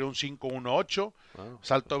 32, corrió un 5.18,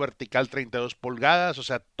 salto vertical 32 pulgadas, o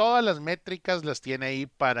sea, todas las métricas las tiene ahí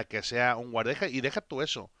para que sea un guardia. Y deja tú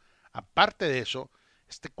eso, aparte de eso,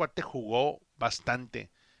 este cuate jugó bastante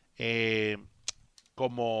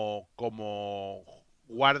como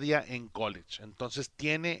guardia en college, entonces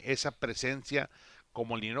tiene esa presencia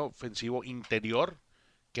como liniero ofensivo interior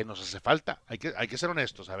que nos hace falta. Hay que ser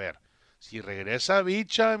honestos. A ver, si regresa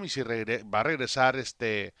Bicham y si va a regresar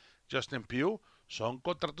Justin Pugh, son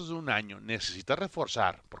contratos de 1 año. Necesita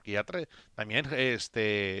reforzar, porque ya también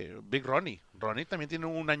Big Ronnie también tiene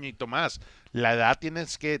 1 añito más. La edad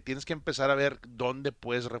tienes que empezar a ver dónde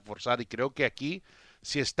puedes reforzar, y creo que aquí,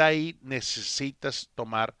 si está ahí, necesitas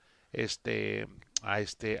tomar a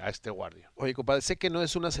este guardia. Oye, compadre, sé que no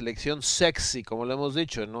es una selección sexy, como lo hemos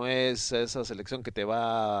dicho, no es esa selección que te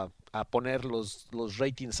va a poner los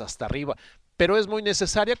ratings hasta arriba, pero es muy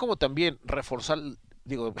necesaria como también reforzar,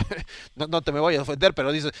 digo, no te me voy a ofender,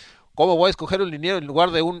 pero dices, ¿cómo voy a escoger un liniero en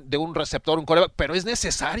lugar de un receptor, un quarterback? Pero es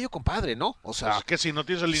necesario, compadre, ¿no? O sea, pues es que si no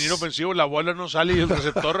tienes el liniero ofensivo, la bola no sale, y el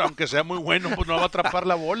receptor, aunque sea muy bueno, pues no va a atrapar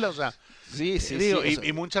la bola, o sea. Sí, Digo, sí.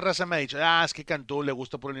 Y mucha raza me ha dicho, es que Cantú le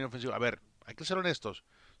gusta por el liniero ofensivo. A ver, hay que ser honestos.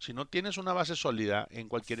 Si no tienes una base sólida en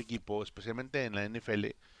cualquier equipo, especialmente en la NFL,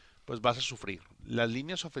 pues vas a sufrir. Las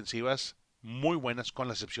líneas ofensivas muy buenas, con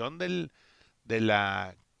la excepción del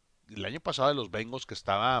año pasado de los Bengals, que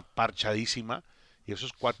estaba parchadísima, y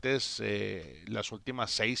esos cuates las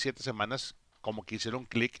últimas 6-7 semanas como que hicieron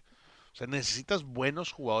clic. O sea, necesitas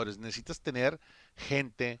buenos jugadores, necesitas tener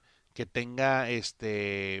gente que tenga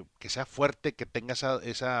que sea fuerte, que tenga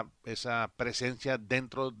esa presencia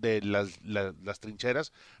dentro de las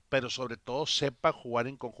trincheras, pero sobre todo sepa jugar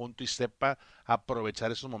en conjunto y sepa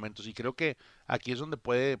aprovechar esos momentos. Y creo que aquí es donde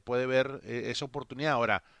puede ver esa oportunidad.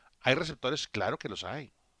 Ahora, ¿hay receptores? Claro que los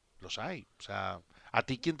hay. O sea, ¿a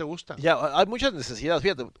ti quién te gusta? Ya, hay muchas necesidades.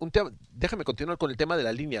 Fíjate, déjame continuar con el tema de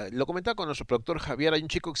la línea. Lo comentaba con nuestro productor Javier, hay un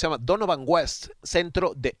chico que se llama Donovan West,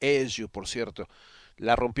 centro de ASU, por cierto.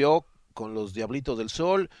 La rompió con los Diablitos del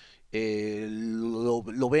Sol,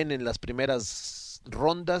 lo ven en las primeras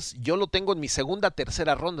rondas. Yo lo tengo en mi segunda,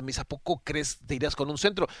 tercera ronda. Me dice, ¿a poco crees te irías con un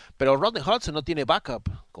centro? Pero Rodney Hudson no tiene backup,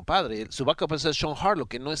 compadre. Su backup es el Sean Harlow,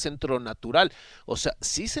 que no es centro natural. O sea,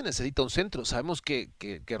 sí se necesita un centro. Sabemos que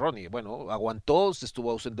Rodney, bueno, aguantó, estuvo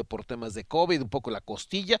ausente por temas de COVID, un poco la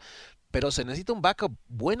costilla, pero se necesita un backup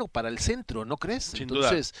bueno para el centro, ¿no crees? Sin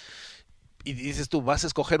Entonces, duda. Y dices tú, vas a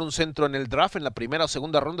escoger un centro en el draft en la primera o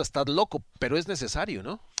segunda ronda, estás loco, pero es necesario,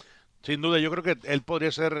 ¿no? Sin duda, yo creo que él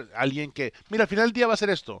podría ser alguien que... Mira, al final del día va a ser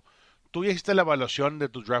esto. Tú ya hiciste la evaluación de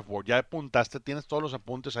tu draft board, ya apuntaste, tienes todos los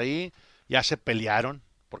apuntes ahí, ya se pelearon,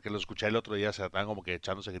 porque lo escuché el otro día, se estaban como que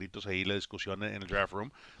echándose gritos ahí la discusión en el draft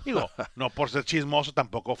room. Digo, no por ser chismoso,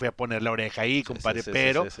 tampoco fui a poner la oreja ahí, compadre,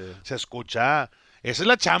 pero se escucha... Esa es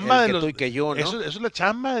la chamba de los... Tú y que yo, ¿no? Eso es la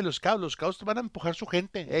chamba de los scouts. Los scouts te van a empujar su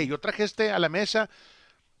gente. Hey, yo traje a la mesa,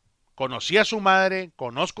 conocí a su madre,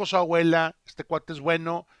 conozco a su abuela, este cuate es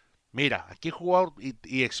bueno. Mira, aquí jugador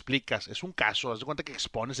y explicas, es un caso, haz de cuenta que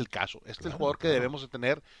expones el caso. Este es el jugador que debemos de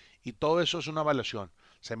tener, y todo eso es una evaluación.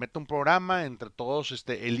 Se mete un programa, entre todos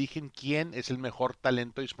eligen quién es el mejor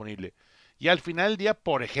talento disponible. Y al final del día,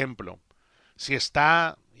 por ejemplo, si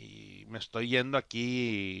está, y me estoy yendo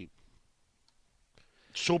aquí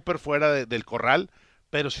súper fuera del corral,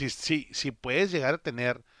 pero si puedes llegar a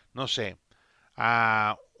tener, no sé,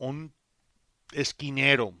 a un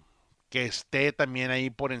esquinero que esté también ahí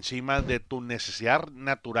por encima de tu necesidad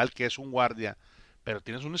natural, que es un guardia, pero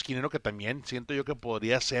tienes un esquinero que también siento yo que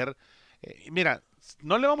podría ser, mira,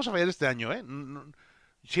 no le vamos a fallar este año,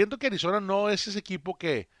 siento que Arizona no es ese equipo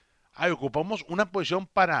que ocupamos una posición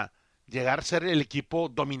para llegar a ser el equipo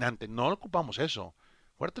dominante, no ocupamos eso.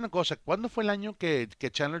 Acuérdate una cosa, ¿cuándo fue el año que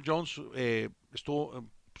Chandler Jones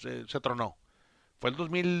se tronó? ¿Fue el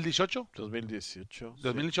 2018? 2018.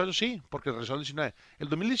 2018 sí, porque regresó el 19. El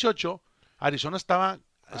 2018 Arizona estaba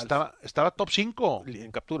top 5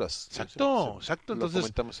 en capturas. Exacto.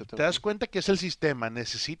 Entonces te das cuenta que es el sistema.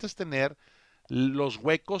 Necesitas tener los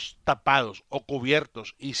huecos tapados o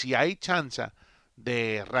cubiertos, y si hay chance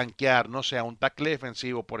de rankear, no sé, a un tackle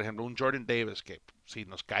defensivo, por ejemplo, un Jordan Davis, que si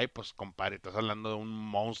nos cae, pues compadre, estás hablando de un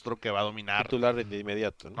monstruo que va a dominar. Titular de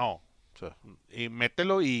inmediato, ¿no? No. O sea, Y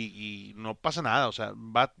mételo y no pasa nada, o sea,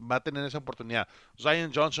 va a tener esa oportunidad.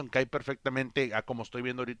 Zion Johnson cae perfectamente a como estoy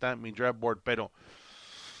viendo ahorita en mi draft board, pero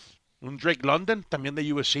un Drake London, también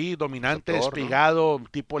de USC, dominante, Receptor, ¿no? despegado,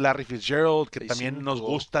 tipo Larry Fitzgerald, que 6'5". también nos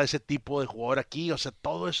gusta ese tipo de jugador aquí. O sea,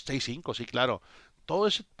 todo es 6'5", sí, claro. Todo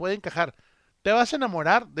eso puede encajar. Te vas a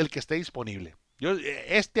enamorar del que esté disponible. Yo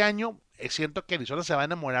este año siento que Arizona se va a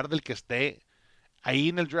enamorar del que esté ahí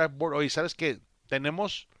en el draft board. Oye, ¿sabes qué?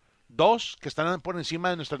 Tenemos dos que están por encima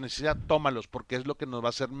de nuestra necesidad, tómalos, porque es lo que nos va a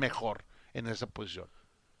hacer mejor en esa posición.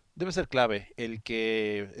 debe ser clave el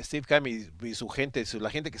que Steve Keim y su gente, la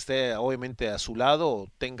gente que esté obviamente a su lado,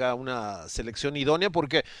 tenga una selección idónea,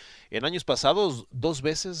 porque en años pasados 2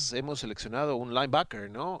 veces hemos seleccionado un linebacker,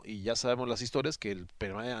 ¿no? Y ya sabemos las historias que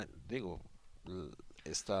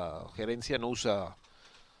esta gerencia no usa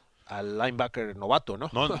al linebacker novato, ¿no?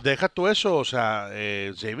 No, deja tú eso, o sea,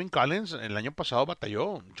 Zaven Collins el año pasado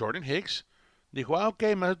batalló. Jordan Hicks dijo, ok,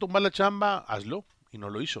 me hace tumbar la chamba, hazlo, y no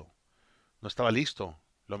lo hizo. No estaba listo.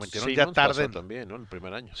 Lo metieron ya Simmons pasó tarde. también, ¿no? El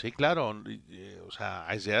primer año. Sí, claro. O sea,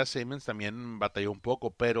 Isaiah Simmons también batalló un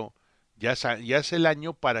poco, pero ya es el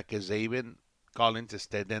año para que Zaven Collins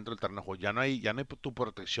esté dentro del terreno de juego. Ya no hay tu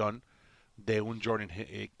protección de un Jordan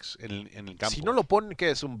Hicks en el campo. Si no lo ponen,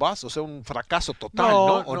 ¿qué es? ¿Un bust? O sea, un fracaso total, No,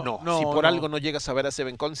 ¿no? ¿O no? no, Si por no. algo no llegas a ver a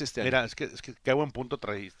Seven Collins este año. Mira, es que qué buen punto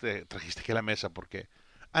trajiste aquí a la mesa, porque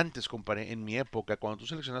antes, compadre, en mi época, cuando tú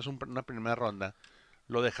seleccionas una primera ronda,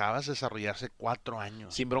 lo dejabas desarrollarse 4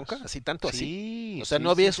 años. ¿Sin bronca? ¿Así tanto así? Sí. O sea, sí,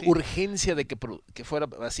 no había sí. urgencia de que fuera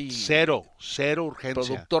así Cero urgencia.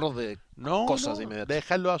 productor de cosas de inmediato.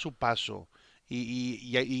 Déjalo a su paso.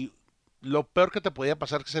 Y lo peor que te podía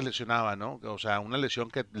pasar es que se lesionaba, ¿no? O sea, una lesión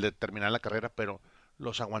que le terminaba la carrera, pero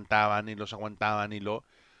los aguantaban y lo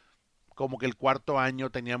como que el cuarto año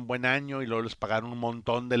tenían buen año y luego les pagaron un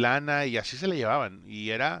montón de lana y así se le llevaban. Y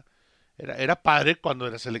era padre cuando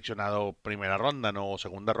era seleccionado primera ronda, ¿no? O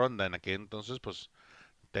segunda ronda. En aquel entonces, pues,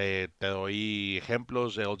 te doy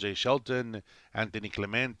ejemplos de O.J. Shelton, Anthony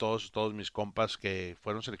Clement, todos mis compas que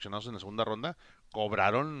fueron seleccionados en la segunda ronda,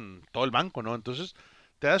 cobraron todo el banco, ¿no? Entonces,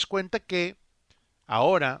 te das cuenta que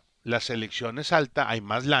ahora la selección es alta, hay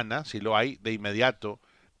más lana, sí lo hay de inmediato,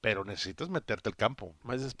 pero necesitas meterte al campo.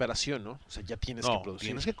 Más desesperación, ¿no? O sea, ya tienes No, que producir.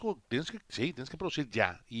 tienes que producir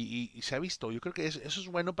ya. Y se ha visto. Yo creo que eso es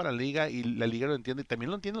bueno para la liga y la liga lo entiende. Y también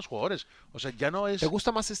lo entienden los jugadores. O sea, ya no es. ¿Te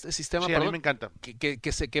gusta más este sistema? Sí, a mí perdón? me encanta.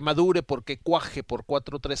 Que madure, porque cuaje por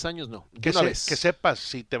 4 o 3 años, no. De Que, una vez. que sepas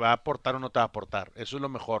si te va a aportar o no te va a aportar. Eso es lo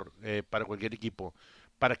mejor para cualquier equipo.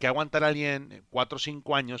 ¿Para qué aguantar a alguien 4 o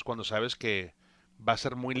 5 años cuando sabes que va a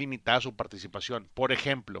ser muy limitada su participación? Por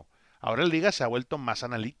ejemplo, ahora la liga se ha vuelto más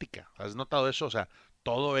analítica. ¿Has notado eso? O sea,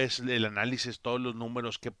 todo es el análisis, todos los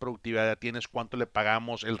números, qué productividad tienes, cuánto le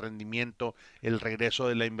pagamos, el rendimiento, el regreso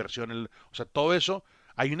de la inversión, o sea, todo eso.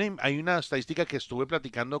 Hay una estadística que estuve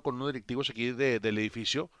platicando con unos directivos aquí del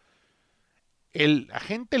edificio. El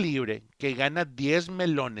agente libre que gana 10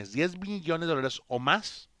 millones de dólares o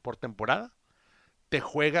más por temporada, te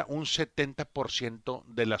juega un 70%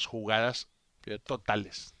 de las jugadas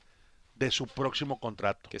totales de su próximo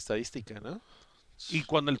contrato. Qué estadística, ¿no? Y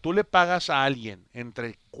cuando tú le pagas a alguien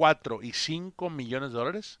entre 4 y 5 millones de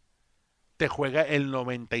dólares, te juega el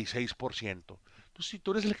 96%. Entonces, si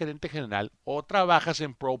tú eres el gerente general o trabajas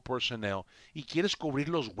en Pro Personnel y quieres cubrir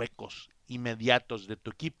los huecos inmediatos de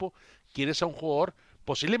tu equipo, quieres a un jugador,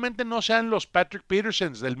 posiblemente no sean los Patrick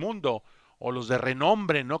Petersons del mundo o los de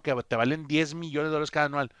renombre, ¿no? Que te valen 10 millones de dólares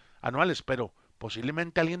cada anuales, pero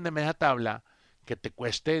posiblemente alguien de media tabla que te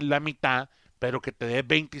cueste la mitad, pero que te dé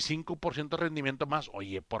 25% de rendimiento más.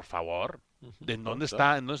 Oye, por favor, ¿en dónde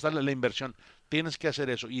está la inversión? Tienes que hacer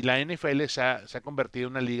eso. Y la NFL se ha convertido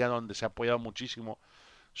en una liga donde se ha apoyado muchísimo,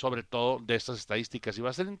 sobre todo de estas estadísticas. Y va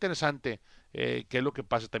a ser interesante qué es lo que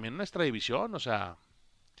pasa también en nuestra división. O sea,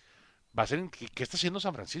 va a ser qué está haciendo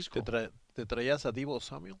San Francisco. ¿Te traías a Divo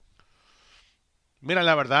Samuel? Mira,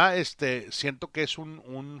 la verdad, siento que es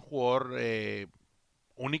un jugador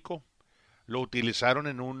único. Lo utilizaron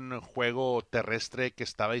en un juego terrestre que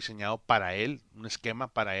estaba diseñado para él, un esquema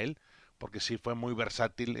para él, porque sí fue muy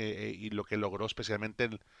versátil y lo que logró especialmente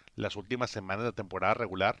en las últimas semanas de temporada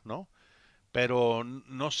regular, ¿no? Pero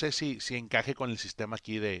no sé si encaje con el sistema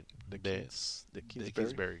aquí de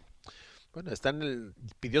Kingsbury. Bueno,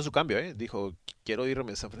 pidió su cambio, ¿eh? Dijo, quiero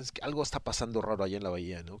irme a San Francisco. Algo está pasando raro allá en la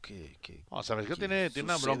bahía, ¿no? No, San Francisco tiene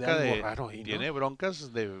una sucede bronca algo raro ahí, ¿no? tiene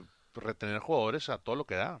broncas de retener jugadores a todo lo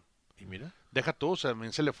que da. Y mira. Deja tú,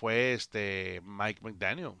 también se le fue Mike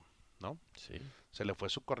McDaniel, ¿no? Sí. Se le fue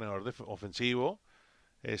su coordinador ofensivo.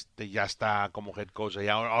 Ya está como head coach. Y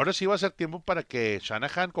ahora sí va a ser tiempo para que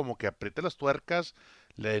Shanahan como que apriete las tuercas,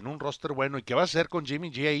 le den un roster bueno. ¿Y qué va a hacer con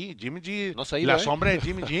Jimmy G ahí? Jimmy G, no se ha ido, la sombra de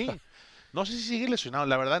Jimmy G. No sé si sigue lesionado.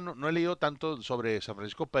 La verdad no he leído tanto sobre San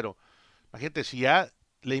Francisco, pero imagínate, si ya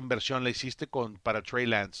la inversión la hiciste para Trey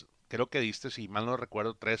Lance, creo que diste, si mal no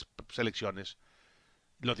recuerdo, 3 selecciones.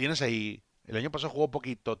 Lo tienes ahí. El año pasado jugó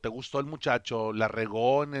poquito, te gustó el muchacho, la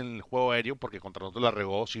regó en el juego aéreo, porque contra nosotros la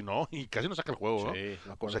regó, si no, y casi no saca el juego, ¿no? Sí,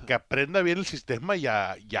 o sea, que aprenda bien el sistema y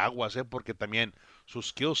aguas, porque también su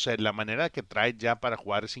skill set, la manera que trae ya para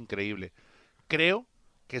jugar es increíble. Creo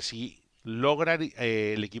que si logra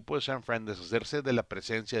el equipo de San Fran deshacerse de la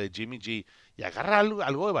presencia de Jimmy G y agarra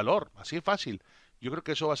algo de valor, así de fácil, yo creo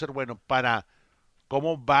que eso va a ser bueno para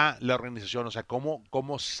cómo va la organización, o sea,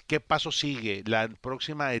 qué paso sigue la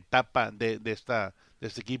próxima etapa de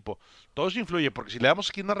este equipo. Todo eso influye, porque si le damos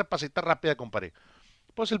aquí una repasita rápida, compadre,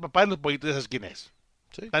 pues el papá de los pollitos ya sabes quién es.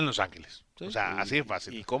 Sí. Está en Los Ángeles. Sí. O sea, así de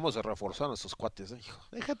fácil. ¿Y cómo se reforzaron esos cuates, hijo?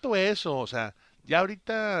 Deja todo eso, o sea, ya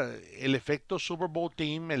ahorita el efecto Super Bowl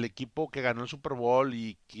Team, el equipo que ganó el Super Bowl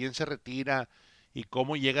y quién se retira y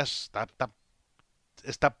cómo llegas,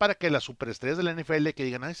 está para que las superestrellas de la NFL que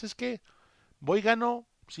digan, es que voy gano,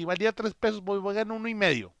 si valía $3, voy gano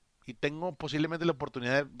 1.5 y tengo posiblemente la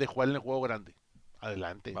oportunidad de jugar en el juego grande.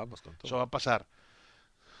 Adelante. Vamos con todo. Eso va a pasar.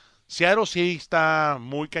 Seattle sí está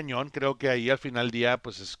muy cañón. Creo que ahí al final del día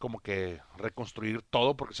pues es como que reconstruir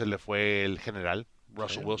todo porque se le fue el general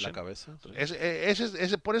Russell Wilson. La cabeza.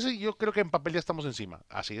 Por eso yo creo que en papel ya estamos encima.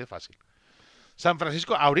 Así de fácil. San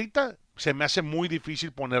Francisco ahorita se me hace muy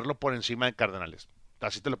difícil ponerlo por encima de Cardenales.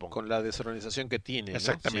 Así te lo pongo. Con la desorganización que tiene.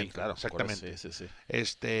 Exactamente. Sí, claro. Exactamente. Sí.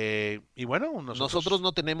 Y bueno, nosotros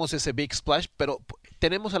no tenemos ese big splash, pero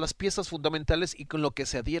tenemos a las piezas fundamentales y con lo que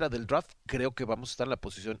se adhiera del draft, creo que vamos a estar en la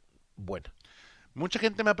posición buena. Mucha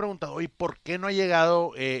gente me ha preguntado, ¿y por qué no ha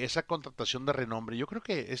llegado esa contratación de renombre? Yo creo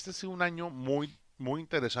que este ha sido un año muy, muy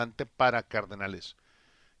interesante para Cardenales.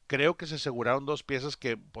 Creo que se aseguraron 2 piezas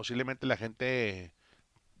que posiblemente la gente,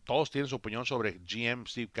 todos tienen su opinión sobre GM,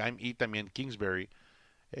 Steve Keim y también Kingsbury.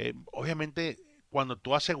 Obviamente, cuando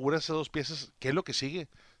tú aseguras esas 2 piezas, ¿qué es lo que sigue?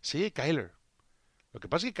 Sigue Kyler. Lo que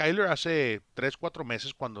pasa es que Kyler hace 3-4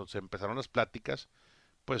 meses, cuando se empezaron las pláticas,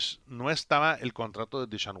 pues no estaba el contrato de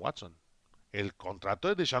Deshaun Watson. El contrato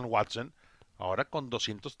de Deshaun Watson, ahora con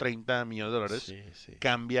 $230 millones,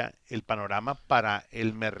 cambia el panorama para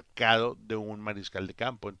el mercado de un mariscal de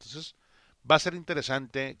campo. Entonces, va a ser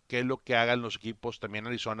interesante qué es lo que hagan los equipos, también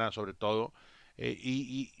Arizona sobre todo,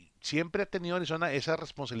 y siempre ha tenido Arizona esa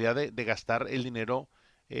responsabilidad de gastar el dinero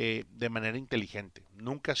de manera inteligente.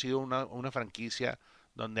 Nunca ha sido una franquicia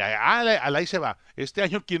donde ahí se va. Este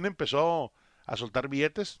año, ¿quién empezó a soltar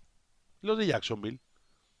billetes? Los de Jacksonville.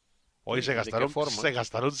 Hoy se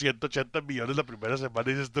gastaron 180 millones la primera semana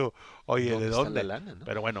y dices tú, oye, ¿de dónde? Está la lana, ¿no?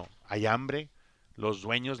 Pero bueno, hay hambre, los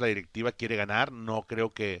dueños, la directiva quiere ganar, no creo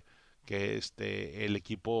que el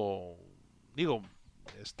equipo,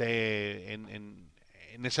 esté en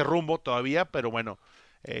ese rumbo todavía, pero bueno,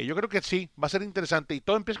 yo creo que sí, va a ser interesante y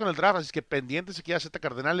todo empieza con el draft, así que pendientes aquí a Z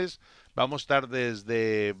Cardenales, vamos a estar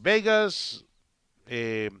desde Vegas,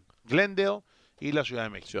 Glendale y la Ciudad de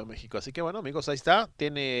México. Así que bueno, amigos, ahí está.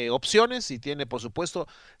 Tiene opciones y tiene, por supuesto,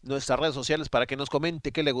 nuestras redes sociales para que nos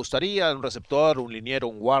comente qué le gustaría, un receptor, un liniero,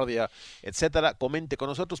 un guardia, etcétera. Comente con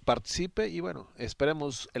nosotros, participe y bueno,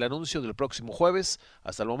 esperemos el anuncio del próximo jueves.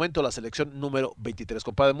 Hasta el momento, la selección número 23.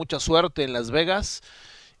 Compadre, mucha suerte en Las Vegas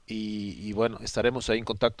y bueno, estaremos ahí en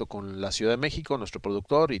contacto con la Ciudad de México, nuestro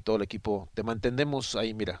productor y todo el equipo. Te mantendremos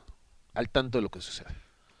ahí, mira, al tanto de lo que sucede.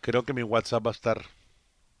 Creo que mi WhatsApp va a estar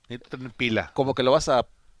en pila. Como que lo vas a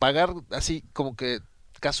pagar así, como que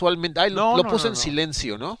casualmente. Lo puse en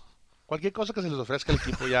silencio, ¿no? Cualquier cosa que se les ofrezca al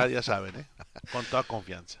equipo, ya saben, con toda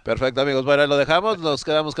confianza. Perfecto, amigos. Bueno, ahí lo dejamos. Nos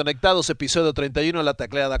quedamos conectados. Episodio 31 de la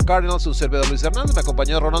Tacleada Cardinals. Un servidor Luis Hernández. Me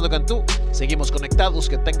acompañó Rolando Cantú. Seguimos conectados.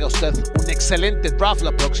 Que tenga usted un excelente draft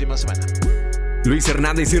la próxima semana. Luis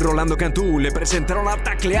Hernández y Rolando Cantú le presentaron la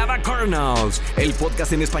Tacleada Cardinals, el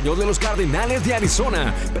podcast en español de los Cardenales de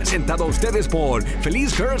Arizona, presentado a ustedes por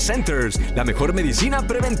Feliz Care Centers, la mejor medicina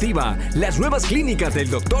preventiva, las nuevas clínicas del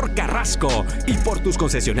Dr. Carrasco y por tus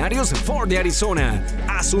concesionarios Ford de Arizona.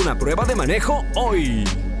 Haz una prueba de manejo hoy.